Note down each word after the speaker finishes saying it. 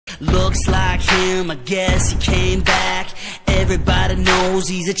Looks like him, I guess he came back. Everybody knows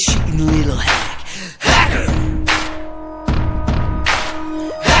he's a cheating little hack. Hacker!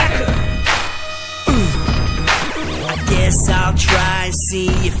 Hacker! I guess I'll try and see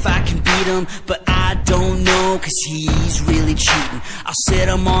if I can beat him, but I don't know, cause he's really cheating. I'll set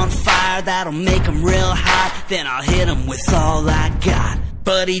him on fire, that'll make him real hot. Then I'll hit him with all I got.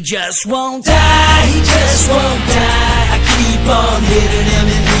 But he just won't die, he just won't die. I keep on hitting him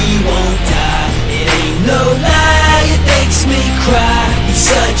and he won't die. It ain't no lie, it makes me cry. He's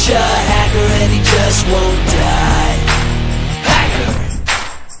such a hacker and he just won't die. Hacker!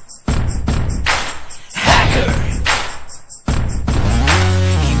 Hacker!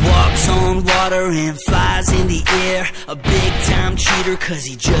 He walks on water and flies in the air. A big time cheater cause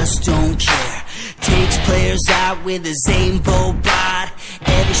he just don't care. Takes players out with his aimbow bot.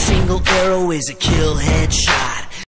 Every single arrow is a kill headshot.